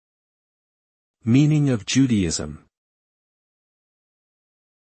Meaning of Judaism.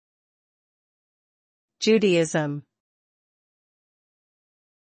 Judaism.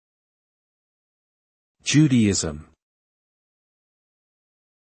 Judaism.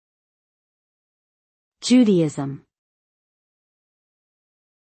 Judaism.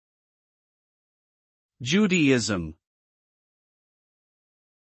 Judaism.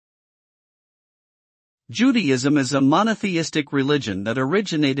 Judaism is a monotheistic religion that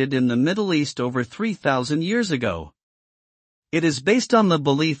originated in the Middle East over 3,000 years ago. It is based on the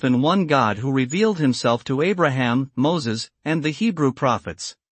belief in one God who revealed himself to Abraham, Moses, and the Hebrew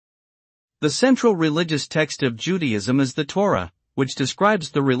prophets. The central religious text of Judaism is the Torah, which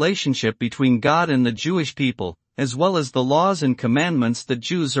describes the relationship between God and the Jewish people, as well as the laws and commandments that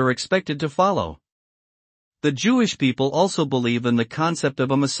Jews are expected to follow. The Jewish people also believe in the concept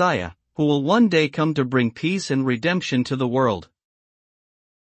of a Messiah, who will one day come to bring peace and redemption to the world.